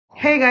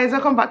Hey guys,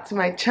 welcome back to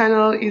my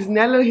channel. It's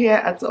Nelo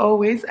here as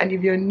always, and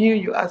if you're new,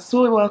 you are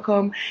so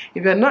welcome.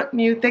 If you're not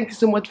new, thank you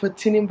so much for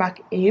tuning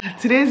back in.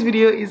 Today's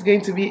video is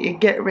going to be a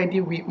get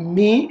ready with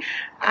me,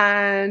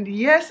 and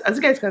yes, as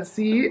you guys can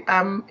see,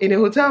 I'm in a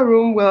hotel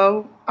room.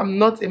 Well, I'm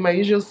not in my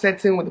usual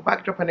setting with the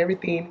backdrop and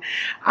everything.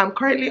 I'm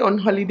currently on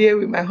holiday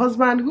with my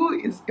husband, who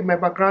is in my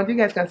background. You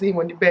guys can see him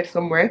on the bed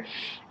somewhere.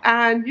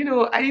 And you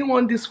know, I didn't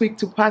want this week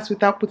to pass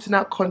without putting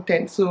out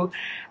content, so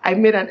I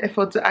made an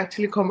effort to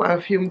actually come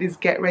and film this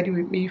get ready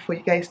with me for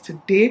you guys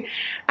today.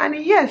 And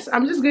yes,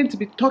 I'm just going to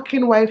be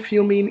talking while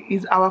filming.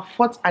 It's our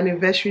 4th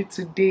anniversary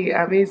today.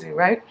 Amazing,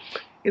 right?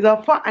 It's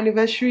our 4th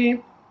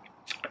anniversary.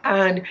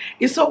 And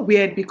it's so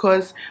weird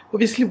because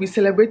obviously we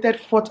celebrated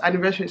 4th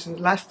anniversary since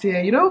last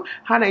year. You know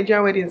how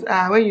Nigerian weddings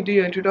are, when you do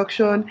your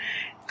introduction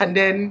and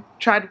then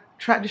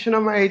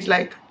traditional marriage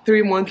like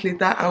 3 months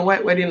later and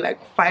white wedding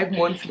like 5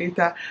 months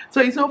later.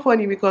 So it's so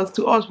funny because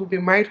to us we've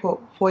been married for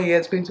 4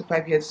 years going to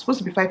 5 years. It's supposed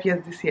to be 5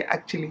 years this year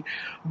actually,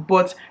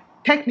 but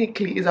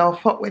technically it's our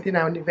 4th wedding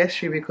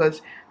anniversary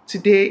because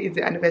today is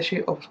the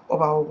anniversary of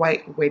our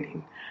white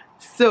wedding.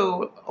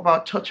 So of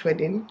our church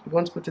wedding, if you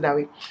want to put it that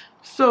way.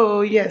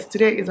 So yes,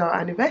 today is our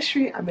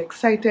anniversary. I'm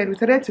excited. We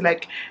decided to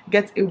like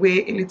get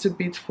away a little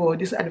bit for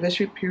this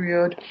anniversary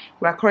period.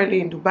 We are currently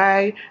in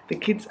Dubai. The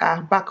kids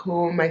are back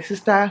home. My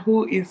sister,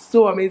 who is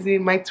so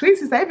amazing, my twin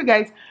sister, if you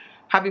guys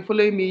have been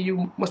following me,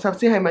 you must have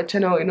seen her in my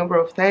channel a number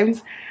of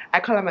times. I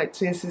call her my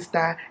twin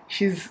sister.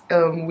 She's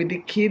with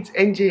the kids.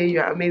 NJ,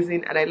 you're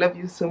amazing and I love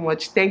you so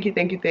much. Thank you,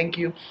 thank you, thank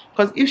you.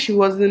 Because if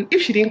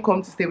she didn't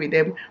come to stay with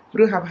them,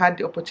 we would have had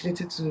the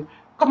opportunity to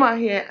come out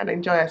here and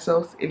enjoy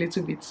ourselves a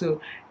little bit.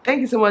 So thank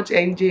you so much,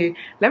 NJ.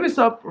 Let me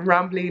stop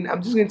rambling.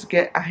 I'm just going to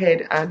get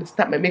ahead and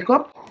start my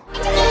makeup.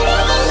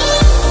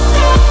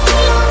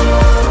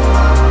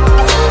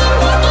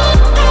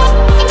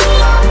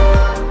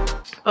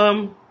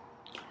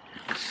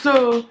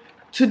 So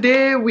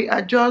today we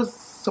are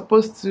just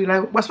supposed to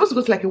we're supposed to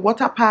go to like a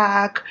water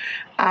park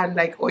and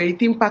like or a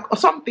theme park or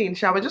something.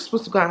 We're just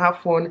supposed to go and have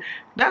fun.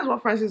 That's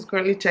what Francis is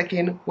currently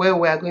checking where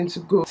we are going to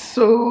go.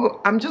 So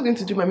I'm just going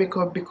to do my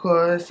makeup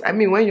because I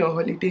mean when you're on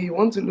holiday you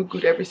want to look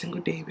good every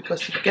single day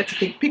because you get to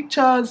take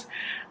pictures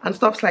and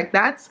stuff like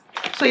that.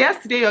 So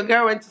yesterday your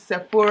girl went to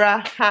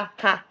Sephora.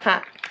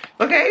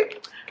 Okay,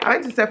 I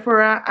went to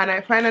Sephora and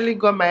I finally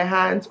got my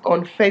hands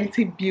on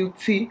Fenty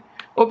Beauty.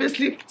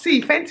 Obviously,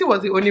 see, Fenty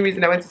was the only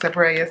reason I went to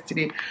Sephora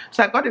yesterday.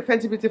 So I got the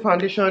Fenty Beauty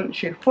foundation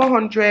shade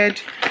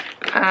 400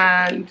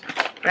 and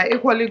I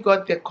equally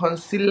got the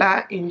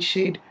concealer in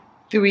shade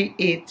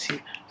 380.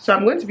 So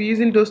I'm going to be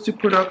using those two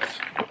products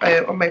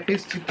on my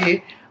face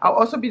today. I'll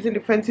also be using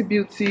the Fenty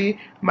Beauty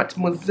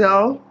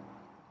Mademoiselle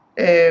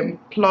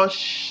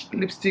plush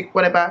lipstick,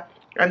 whatever.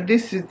 And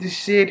this is the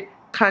shade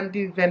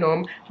Candy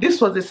Venom.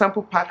 This was the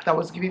sample pack that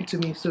was given to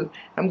me, so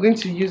I'm going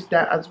to use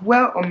that as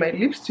well on my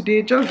lips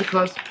today just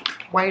because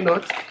why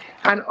not.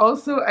 And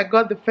also I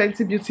got the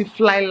Fenty Beauty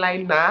Fly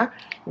Liner,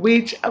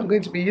 which I'm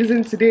going to be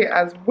using today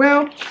as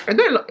well. I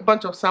got a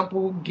bunch of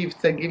sample gifts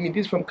that gave me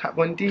this from Kat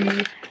Von D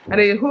and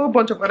a whole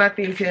bunch of other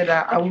things here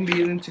that I won't be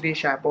using today,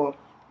 but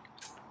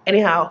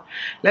anyhow,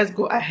 let's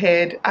go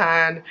ahead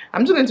and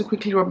I'm just going to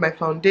quickly rub my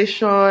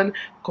foundation,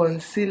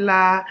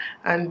 concealer,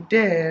 and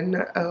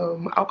then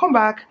I'll come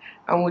back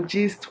and we'll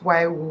gist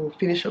while we'll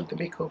finish up the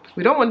makeup.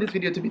 We don't want this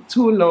video to be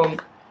too long,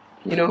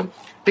 you know,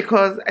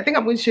 because I think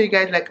I'm going to show you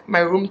guys like my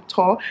room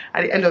tour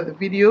at the end of the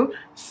video,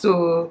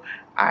 so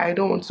I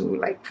don't want to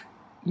like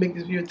make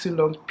this video too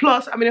long.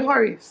 Plus I'm in a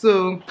hurry,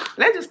 so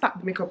let's just start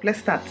the makeup. Let's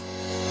start.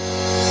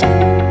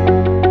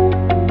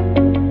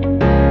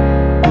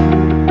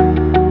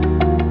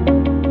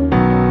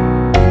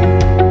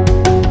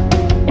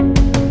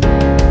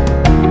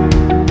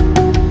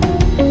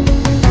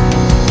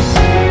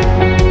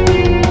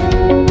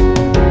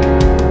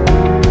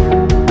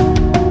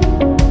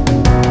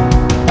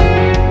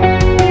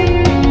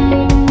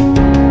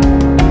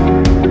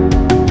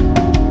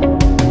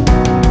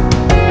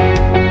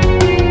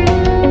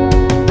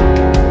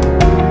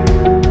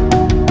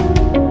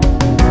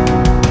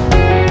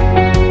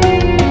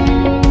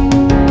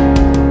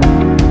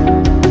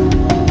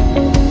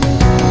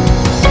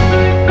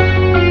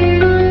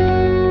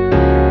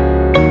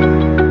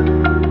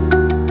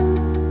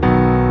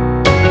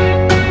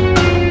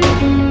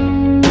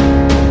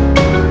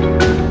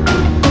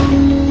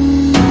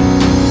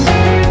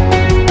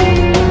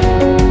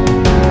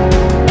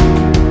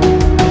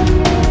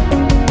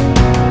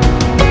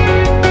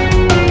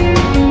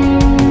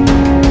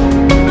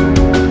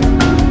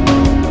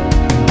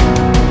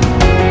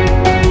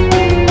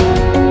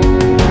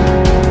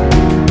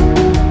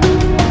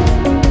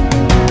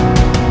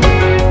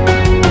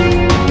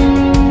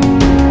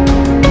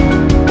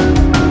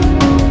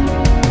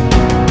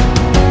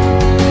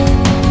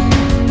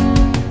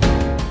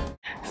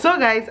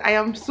 Guys, I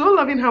am so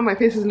loving how my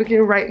face is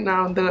looking right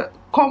now. The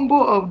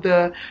combo of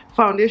the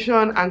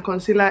foundation and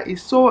concealer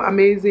is so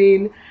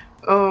amazing.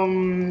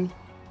 I'm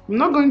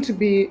not going to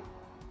be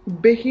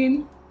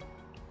baking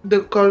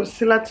the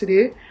concealer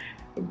today.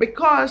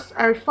 because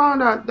I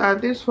found out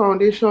that this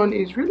foundation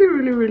is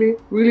really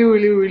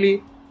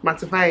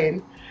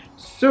mattifying.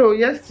 So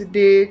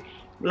yesterday,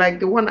 like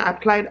the one I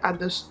applied at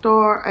the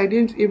store, I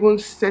didn't even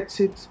set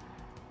it,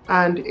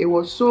 and it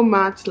was so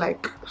matte,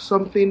 like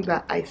something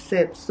that I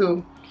set.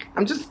 So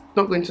I'm just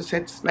not going to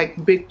set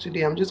like bake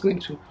today. I'm just going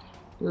to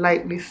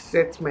lightly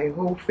set my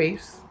whole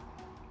face.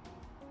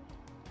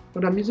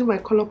 But I'm using my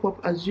ColourPop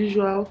as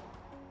usual.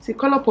 See,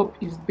 ColourPop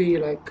is bae.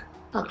 Like,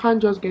 I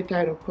can't just get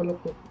tired of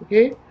ColourPop,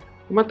 okay?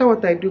 No matter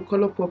what I do,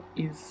 ColourPop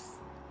is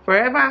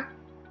forever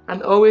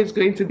and always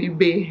going to be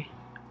bae.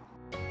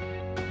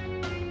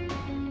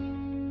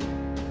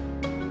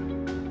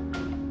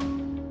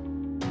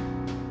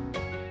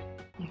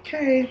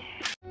 Okay.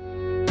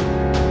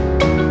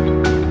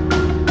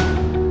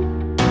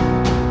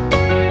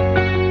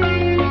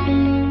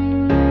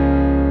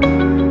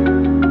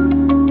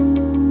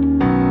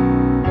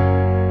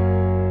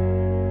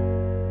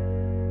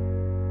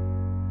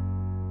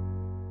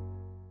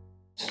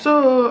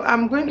 So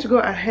I'm going to go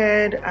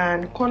ahead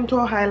and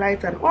contour,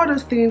 highlight, and all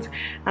those things,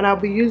 and I'll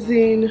be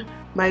using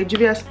my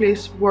Juvia's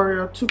Place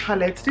Warrior 2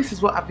 palettes. This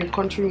is what I've been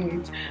contouring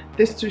with,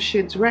 these two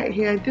shades right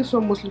here. This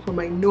one mostly for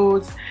my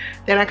nose,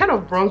 then I kind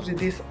of bronze with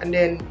this and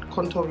then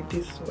contour with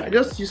this. So I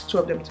just used two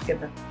of them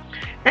together.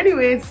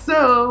 Anyways,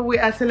 so we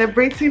are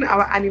celebrating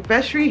our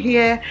anniversary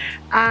here,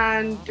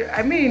 and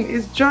I mean,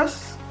 it's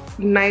just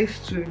nice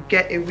to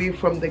get away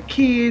from the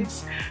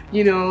kids.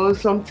 You know,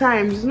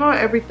 sometimes, not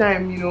every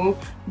time, you know,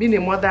 being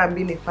a mother and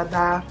being a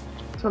father,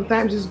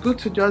 sometimes it's good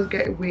to just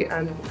get away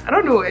and, I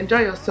don't know,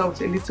 enjoy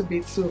yourselves a little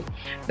bit. So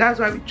that's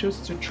why we chose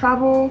to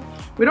travel.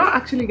 We don't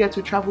actually get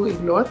to travel a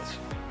lot,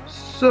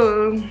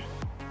 so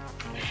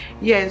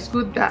yeah, it's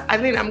good that, I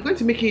think I'm going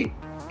to make it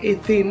a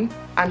thing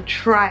and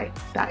try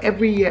that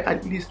every year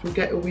at least we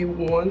get away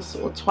once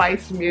or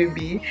twice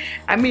maybe.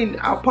 I mean,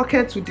 our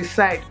pockets will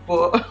decide,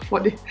 but for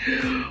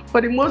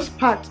the most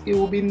part it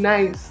will be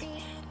nice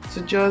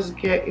to just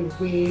get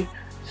away.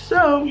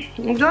 So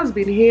I've just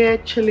been here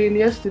chilling.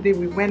 Yesterday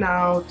we went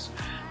out,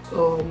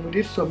 we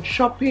did some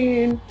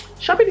shopping.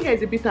 Shopping here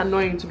is a bit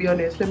annoying, to be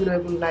honest. Let me not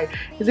even lie,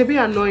 it's a bit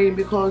annoying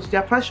because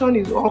their fashion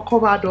is all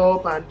covered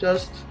up and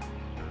just,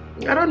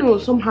 I don't know,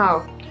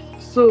 somehow.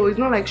 So it's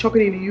not like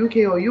shopping in the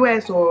UK or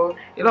US or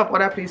a lot of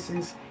other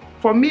places.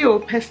 For me,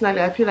 personally,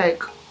 I feel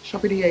like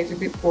shopping here is a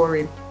bit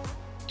boring.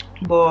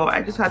 But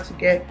I just had to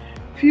get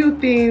few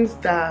things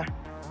that,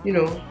 you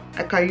know,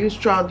 I can use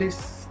throughout this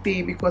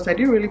stay, because I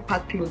didn't really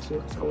pack clothes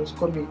as I was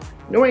coming. You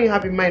know, when you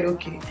have in mind,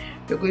 okay,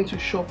 you're going to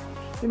shop.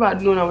 If I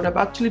had known, I would have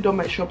actually done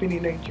my shopping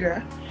in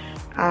Nigeria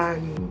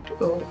and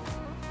you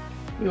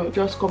know,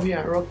 just come here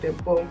and rock them.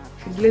 But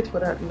it's late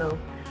for that now.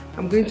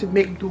 I'm going to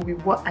make do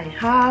with what I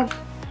have.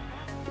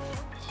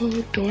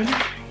 Hold on.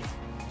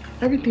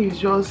 Everything is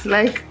just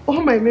like,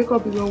 all my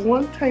makeup is on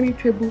one tiny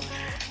table.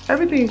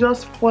 Everything is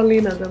just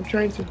falling as I'm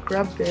trying to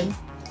grab them.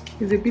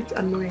 It's a bit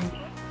annoying.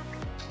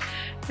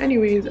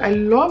 Anyways, I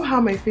love how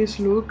my face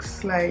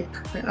looks. Like,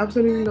 I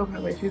absolutely love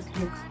how my face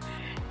looks.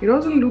 It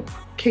doesn't look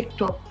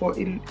caked up, but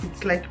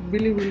it's like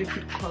really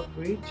good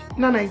coverage.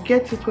 And I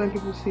get it when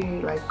people say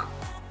like,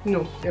 you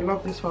know, they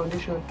love this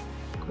foundation,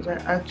 because I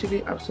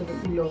actually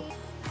absolutely love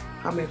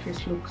how my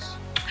face looks.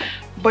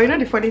 But you know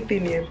the funny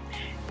thing here,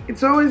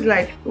 it's always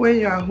like when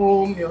you're at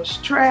home, you're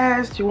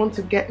stressed, you want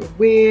to get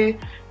away,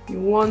 you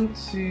want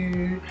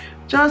to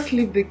just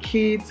leave the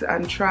kids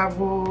and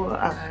travel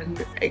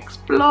and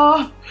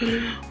explore.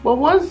 But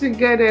once you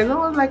get there,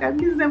 someone's like, I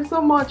miss them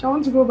so much, I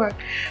want to go back.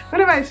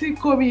 Whenever I see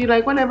Kobe,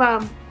 like whenever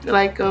I'm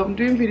like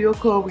doing video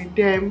call with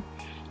them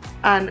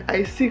and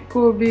I see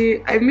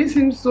Kobe, I miss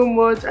him so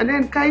much. And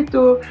then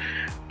Kaito,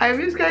 I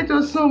miss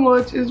Kaito so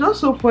much. It's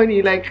just so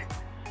funny. Like,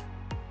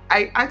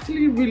 I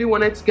actually really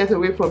wanted to get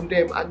away from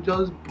them and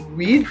just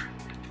breathe,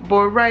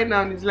 but right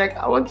now it's like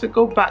I want to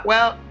go back.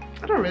 Well,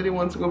 I don't really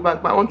want to go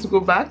back, but I want to go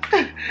back.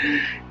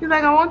 It's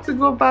like I want to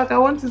go back, I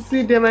want to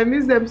see them, I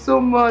miss them so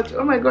much.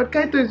 Oh my god,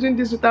 Kaito is doing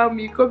this without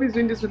me, Kobe is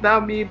doing this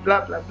without me,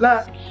 blah blah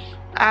blah.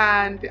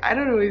 And I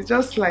don't know, it's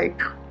just like,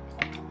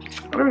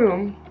 I don't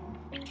know,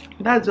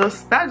 that's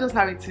just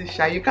how it is,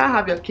 Sha. You can't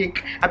have your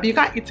cake, I mean, you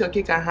can't eat your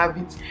cake and have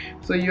it,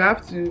 so you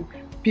have to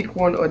pick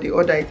one or the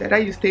other. It's either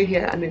you stay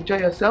here and enjoy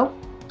yourself,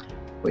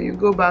 or you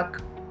go back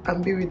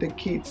and be with the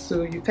kids.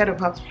 So you kind of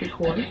have to pick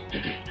one.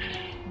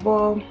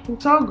 But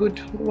it's all good.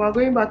 We're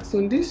going back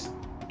soon. This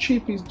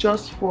trip is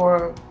just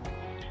for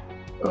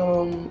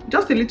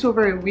just a little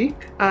over a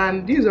week,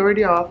 and this is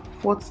already our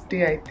 4th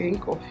day, I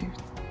think, or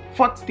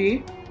 4th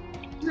day.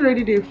 This is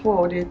already day 4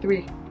 or day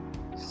 3.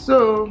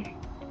 So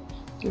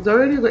it's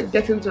already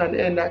getting to an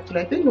end.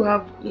 Actually, I think we'll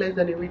have less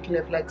than a week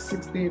left, like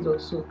 6 days or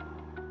so.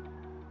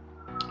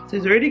 So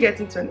it's already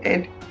getting to an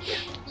end.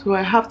 So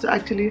I have to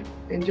actually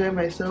enjoy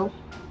myself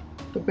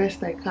the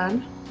best I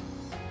can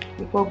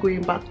before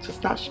going back to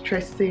start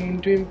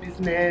stressing, doing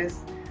business,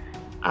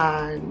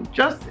 and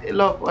just a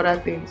lot of other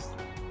things.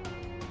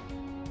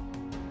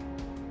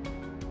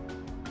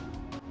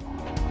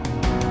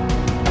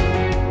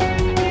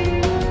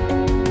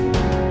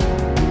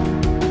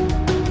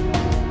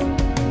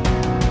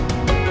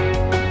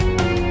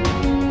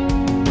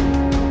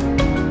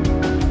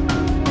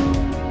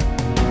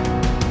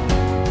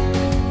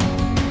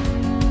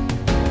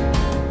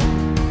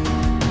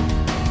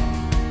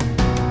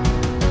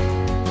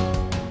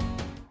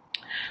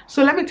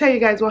 tell you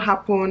guys what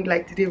happened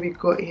like the day we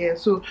got here.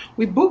 So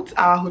we booked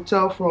our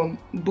hotel from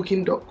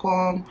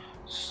booking.com.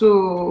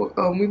 So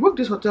we booked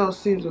this hotel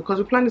since, because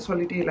we planned this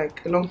holiday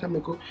like a long time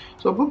ago.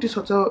 So I booked this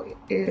hotel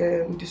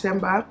in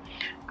December,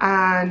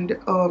 and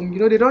you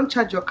know, they don't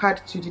charge your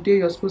card to the day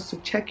you're supposed to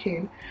check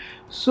in.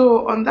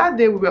 So on that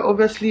day we were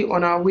obviously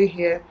on our way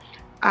here,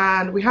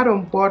 and we had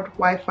on board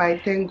Wi-Fi,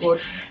 thank God,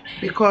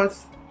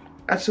 because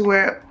as we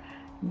were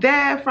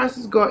there,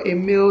 Francis got a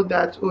mail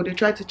that, oh, they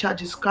tried to charge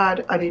his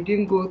card and it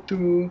didn't go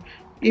through.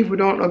 If we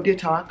don't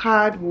update our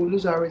card, we'll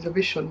lose our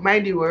reservation.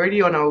 Mind you, we're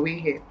already on our way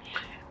here.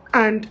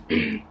 And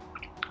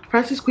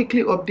Francis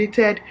quickly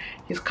updated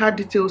his card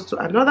details to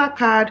another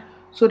card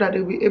so that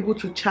they'll be able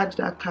to charge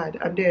that card.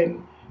 And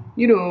then,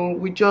 you know,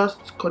 we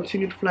just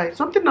continued flying.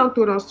 Something now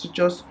told us to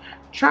just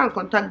try and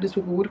contact these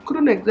people. We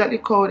couldn't exactly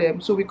call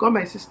them, so we got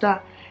my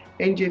sister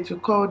NJ to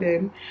call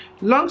them.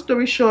 Long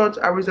story short,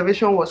 our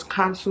reservation was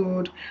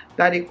cancelled,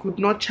 that they could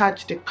not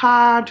charge the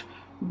card,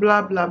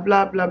 blah blah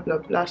blah blah blah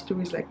blah,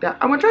 stories like that.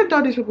 And we're trying to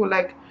tell these people,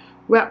 like,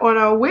 we're on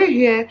our way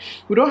here,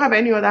 we don't have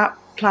any other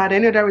plan,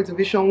 any other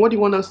reservation, what do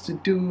you want us to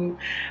do?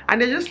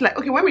 And they're just like,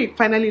 okay. When we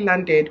finally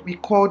landed, we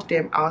called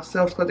them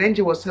ourselves, because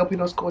NJ was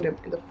helping us call them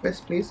in the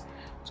first place.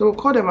 So we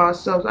called them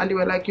ourselves, and they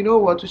were like, you know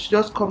what, we should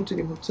just come to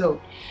the hotel.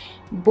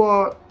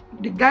 But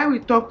the guy we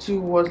talked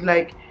to was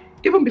like,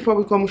 even before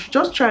we come, we should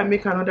just try and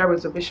make another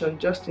reservation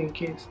just in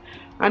case.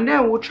 And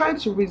then we're trying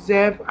to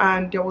reserve,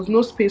 and there was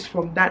no space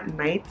from that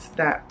night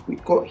that we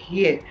got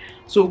here,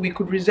 so we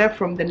could reserve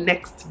from the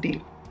next day.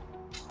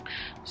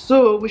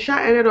 So we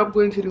ended up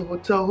going to the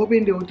hotel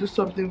hoping they would do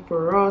something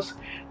for us,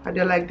 and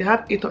they're like, they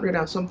have 800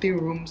 and something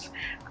rooms,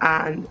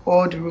 and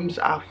all the rooms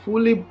are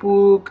fully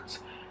booked,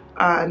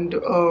 and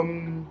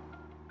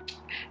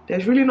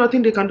there's really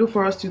nothing they can do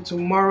for us till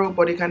tomorrow,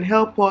 but they can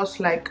help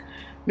us like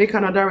make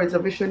another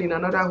reservation in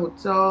another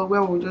hotel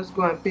where we'll just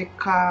go and pay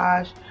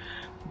cash,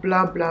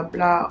 blah blah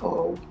blah,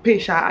 or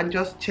pay and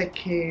just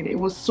check in. It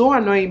was so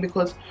annoying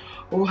because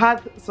we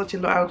had such a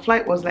long, our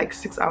flight was like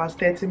 6 hours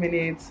 30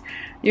 minutes,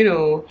 you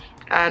know,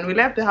 and we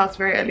left the house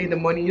very early in the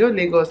morning. You know,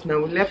 Lagos now,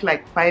 we left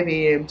like 5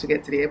 a.m. to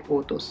get to the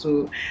airport or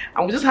so,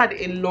 and we just had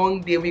a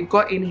long day. We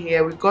got in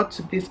here, we got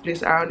to this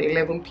place around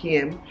 11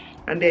 p.m.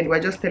 and then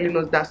we're just telling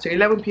us that, so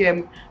 11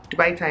 p.m.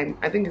 Dubai time,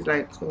 I think it's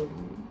like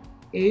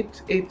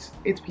 8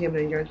 p.m.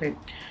 Nigerian time.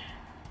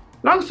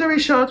 Long story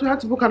short, we had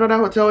to book another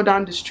hotel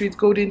down the street,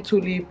 Golden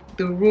Tulip.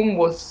 The room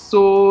was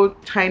so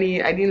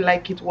tiny, I didn't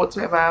like it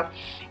whatsoever.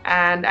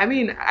 And I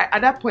mean, at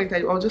that point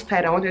I was just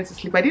tired, I wanted to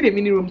sleep. I did a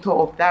mini room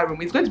tour of that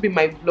room. It's going to be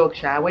my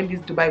vlog, when this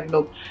Dubai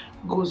vlog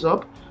goes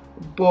up.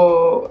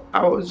 But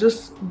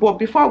but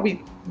before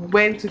we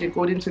went to the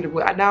Golden Tulip,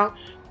 I now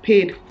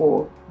paid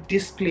for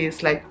this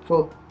place, like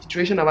for the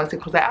duration of our stay,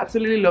 because I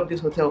absolutely love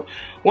this hotel.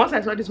 Once I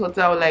saw this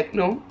hotel, like,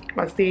 no,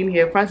 we're staying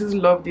here. Francis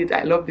loved it,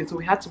 I loved it, so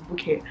we had to book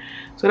here.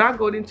 So that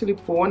Golden Tulip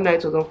for one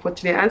night was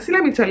unfortunate. And see,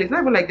 let me tell you, it's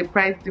not even like the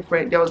price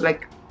different. There was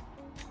like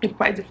a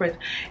price difference.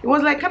 It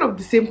was like kind of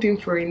the same thing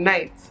for a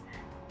night.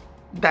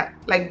 That,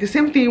 like, the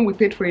same thing we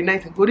paid for a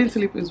night at Golden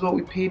Tulip is what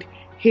we paid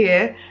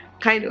here,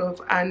 kind of.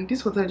 And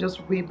this hotel is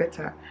just way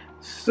better.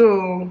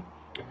 So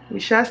we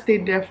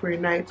stayed there for a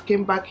night,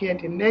 came back here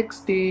the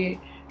next day,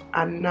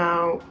 and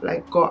now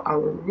like got our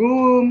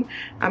room.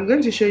 I'm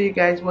going to show you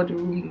guys what the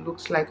room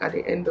looks like at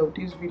the end of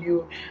this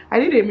video. I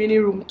did a mini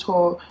room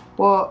tour,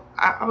 but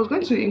I was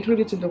going to include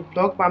it in the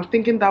vlog, but I'm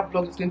thinking that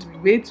vlog is going to be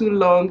way too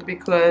long,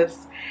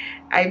 because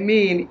I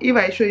mean, if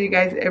I show you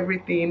guys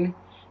everything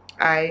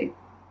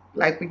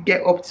we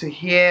get up to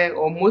here,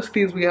 or most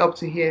things we get up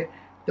to here,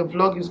 the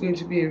vlog is going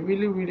to be a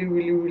really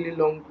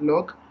long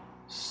vlog.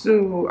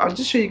 So I'll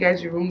just show you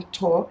guys the room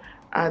tour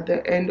at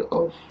the end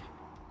of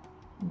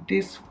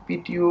this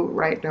video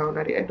right now,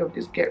 at the end of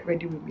this get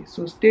ready with me.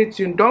 So stay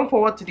tuned, don't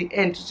forward to the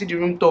end to see the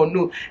room tour.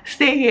 No,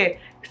 stay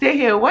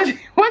here, watch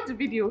the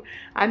video,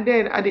 and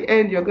then at the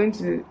end you're going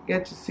to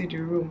get to see the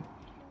room.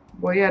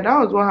 But yeah, that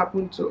was what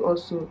happened to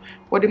us. So,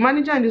 but the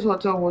manager in this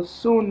hotel was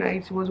so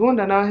nice. He was one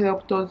that now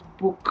helped us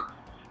book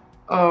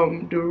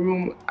the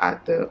room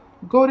at the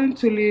Golden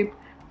Tulip.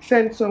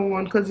 Sent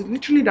someone, because it's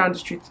literally down the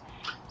street,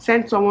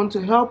 sent someone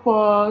to help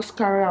us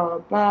carry our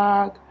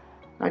bag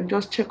and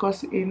just check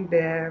us in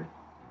there,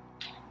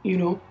 you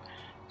know.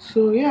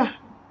 So yeah,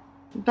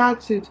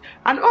 that's it.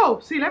 And oh,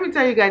 see, let me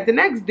tell you guys, the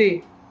next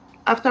day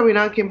after we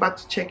now came back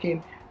to check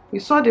in, we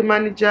saw the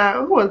manager,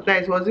 who was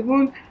nice, was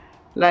even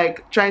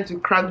like trying to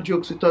crack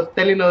jokes with us,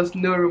 telling us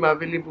no room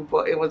available,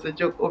 but it was a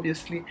joke,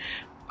 obviously,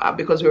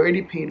 because we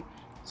already paid.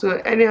 So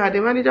anyhow,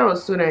 the manager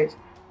was so nice,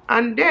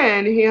 and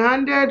then he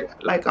handed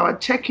like our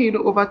check-in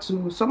over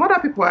to some other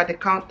people at the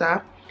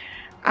counter.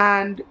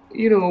 And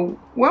you know,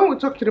 when we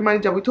talked to the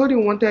manager, we told him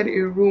we wanted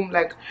a room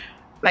like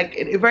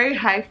a very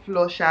high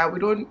floor.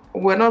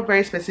 We're not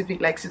very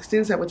specific, like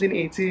 16, 17,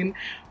 18,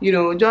 you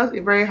know, just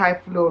a very high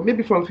floor,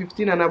 maybe from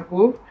 15 and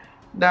above,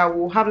 that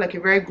will have like a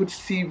very good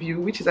sea view,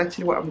 which is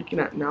actually what I'm looking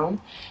at now.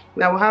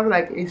 That will have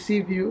like a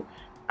sea view.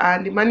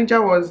 And the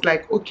manager was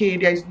like, okay,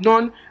 there is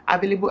none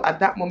available at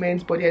that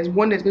moment, but there is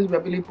one that's going to be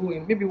available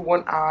in maybe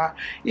 1 hour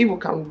if we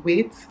can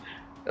wait.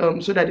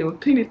 so that they will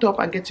clean it up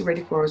and get it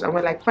ready for us. And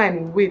we're like,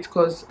 fine, we'll wait,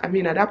 because I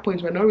mean at that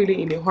point we're not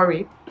really in a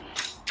hurry.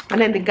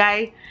 And then the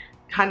guy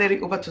handed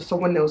it over to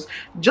someone else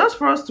just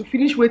for us to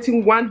finish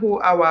waiting 1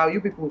 whole hour.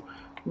 You people,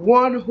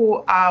 1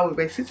 whole hour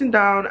we were sitting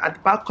down at the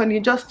balcony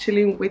just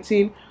chilling,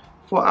 waiting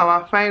for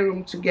our fine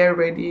room to get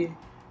ready.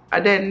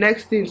 And then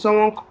next thing,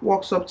 someone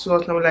walks up to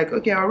us and we're like,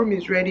 okay, our room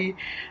is ready,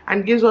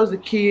 and gives us the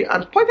key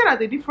and pointed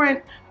at a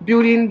different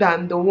building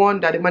than the one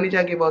that the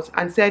manager gave us,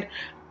 and said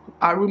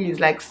our room is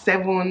like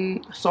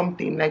 7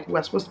 something, like we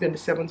were supposed to be on the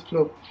 7th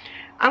floor.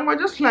 And we're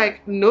just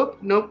like, nope,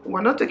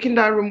 we're not taking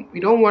that room.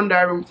 We don't want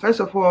that room. First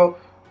of all,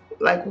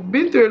 like, we've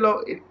been through a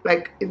lot,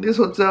 like in this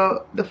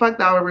hotel. The fact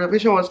that our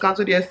reservation was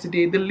cancelled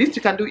yesterday, the least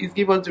you can do is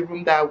give us the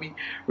room that we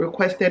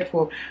requested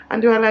for.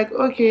 And they were like,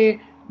 okay,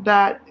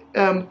 that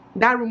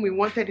room we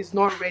wanted is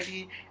not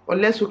ready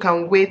unless we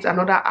can wait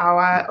another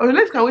hour, or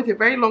unless we can wait a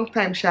very long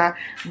time, sha,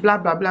 blah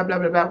blah blah blah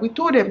blah blah. We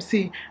told them,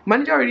 see,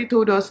 manager already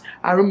told us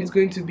our room is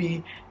going to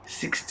be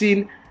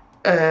 16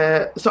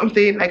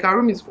 something, like our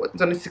room is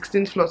on the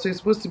 16th floor, so it's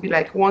supposed to be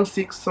like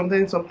 16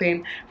 something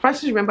something.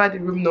 Francis remembered the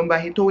room number,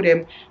 he told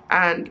them,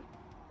 and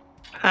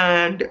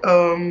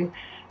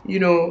you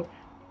know,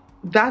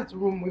 that's the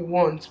room we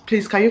want.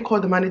 Please, can you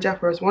call the manager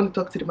for us? We want to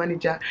talk to the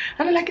manager.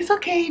 And they're like, it's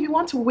okay, if you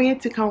want to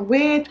wait, you can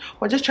wait.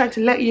 We're just trying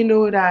to let you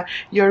know that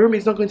your room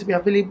is not going to be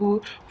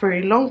available for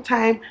a long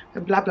time,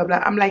 blah blah blah.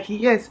 I'm like,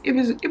 yes, even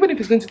if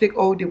it's going to take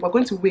all day, we're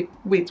going to wait.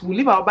 We'll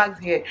leave our bags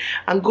here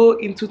and go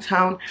into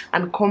town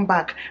and come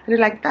back. And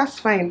they're like, that's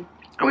fine.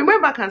 And we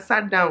went back and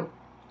sat down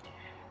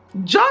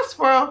just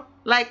for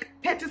like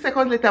 30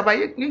 seconds later.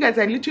 But you guys,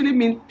 I literally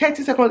mean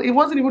 30 seconds. It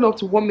wasn't even up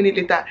to 1 minute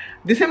later.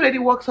 The same lady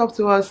walks up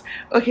to us,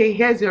 okay,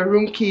 here's your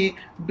room key,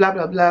 blah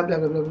blah blah blah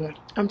blah blah blah.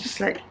 I'm just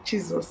like,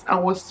 Jesus, I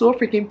was so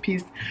freaking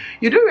pissed.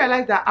 You do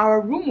realize that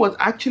our room was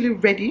actually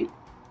ready,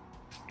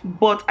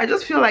 but I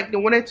just feel like they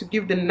wanted to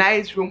give the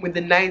nice room with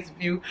the nice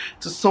view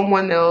to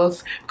someone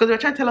else, because they're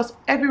trying to tell us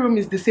every room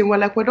is the same. We're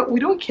like, we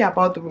don't care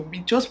about the room, we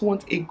just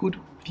want a good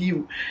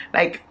view.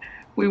 Like,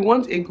 we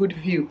want a good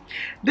view.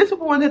 These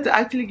people wanted to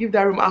actually give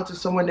that room out to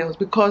someone else,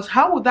 because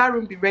how would that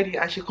room be ready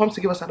and she comes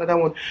to give us another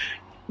one?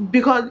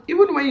 Because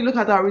even when you look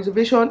at our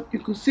reservation, you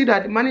could see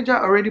that the manager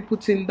already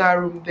put in that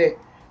room there,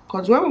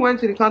 because when we went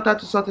to the counter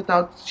to sort it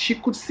out, she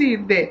could see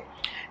it there.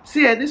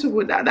 See, this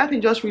people, that thing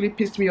just really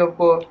pissed me off.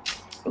 But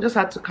I just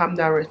had to calm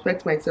down,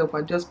 respect myself,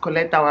 and just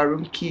collect our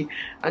room key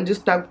and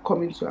just start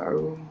coming to our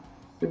room.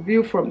 The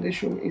view from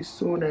this room is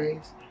so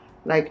nice,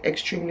 like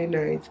extremely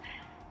nice.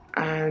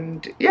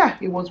 And yeah,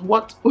 it was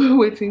what we were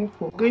waiting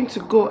for. I'm going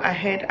to go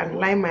ahead and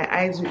line my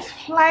eyes with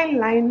fly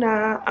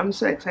liner. I'm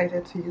so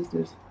excited to use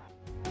this.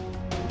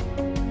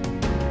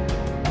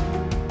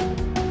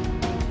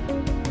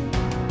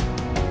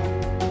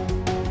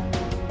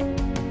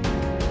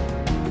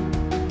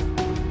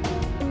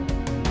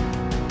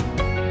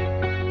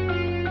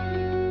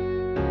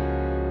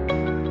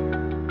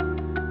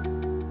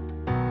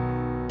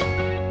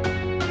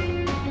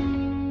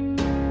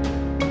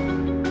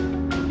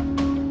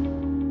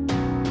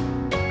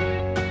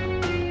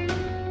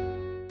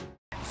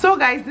 So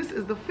guys, this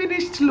is the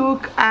finished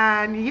look,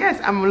 and yes,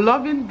 I'm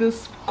loving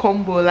this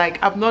combo.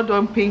 Like, I've not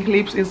done pink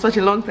lips in such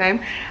a long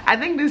time. I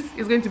think this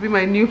is going to be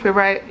my new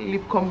favorite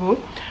lip combo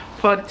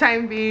for the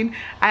time being.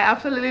 I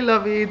absolutely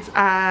love it,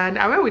 and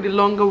I went with the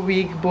longer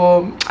wig,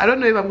 but I don't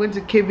know if I'm going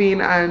to cave in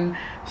and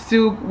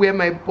still wear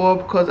my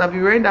bob, because I've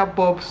been wearing that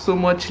bob so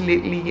much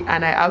lately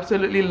and I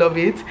absolutely love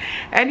it.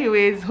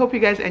 Anyways, hope you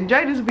guys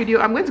enjoyed this video.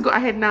 I'm going to go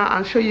ahead now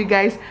and show you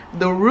guys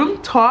the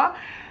room tour.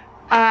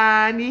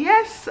 And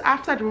yes,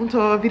 after the room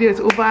tour video is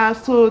over,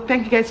 so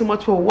thank you guys so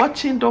much for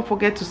watching. Don't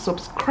forget to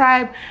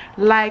subscribe,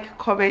 like,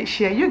 comment,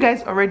 share. You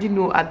guys already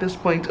know at this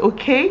point,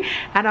 okay?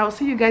 And I'll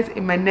see you guys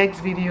in my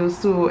next video,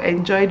 so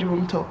enjoy the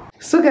room tour.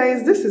 So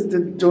guys, this is the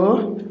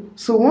door.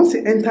 So once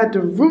you enter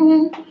the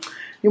room,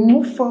 you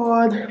move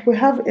forward. We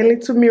have a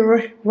little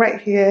mirror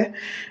right here.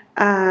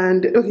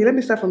 And okay, let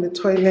me start from the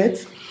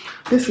toilet.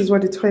 This is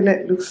what the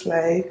toilet looks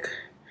like.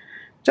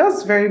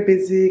 Just very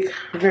basic,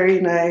 very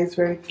nice,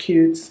 very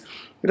cute.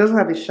 It doesn't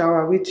have a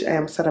shower, which I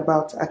am sad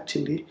about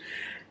actually,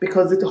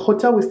 because the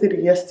hotel we stayed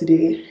in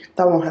yesterday,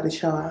 that one had a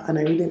shower and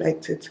I really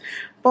liked it.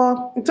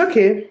 But it's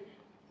okay,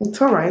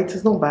 it's alright,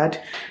 it's not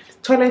bad. The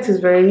toilet is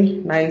very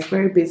nice,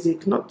 very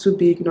basic, not too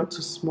big, not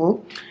too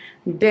small.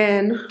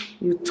 Then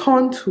you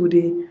turn to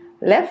the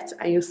left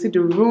and you see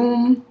the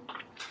room,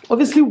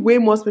 obviously way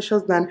more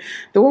spacious than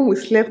the one we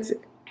slept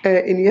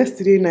in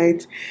yesterday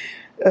night.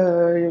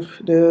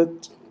 The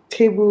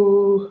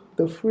table,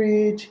 the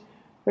fridge,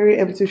 very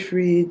empty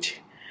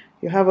fridge.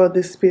 You have all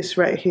this space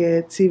right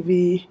here,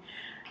 TV,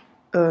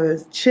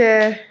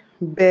 chair,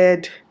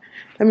 bed.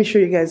 Let me show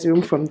you guys the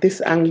room from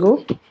this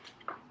angle.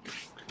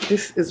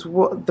 This is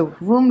what the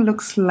room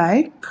looks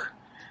like.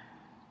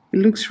 It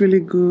looks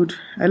really good.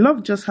 I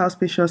love just how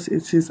spacious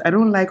it is. I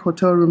don't like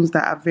hotel rooms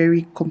that are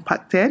very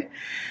compacted.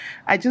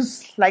 I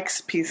just like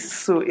space,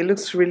 so it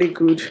looks really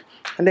good.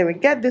 And then we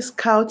get this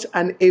couch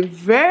and a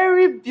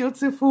very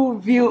beautiful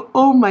view.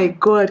 Oh my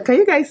god, can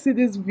you guys see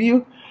this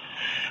view?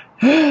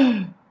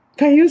 Can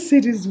Can you see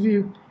this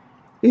view?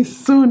 It's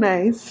so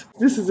nice.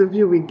 This is the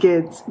view we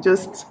get.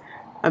 Just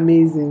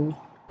amazing.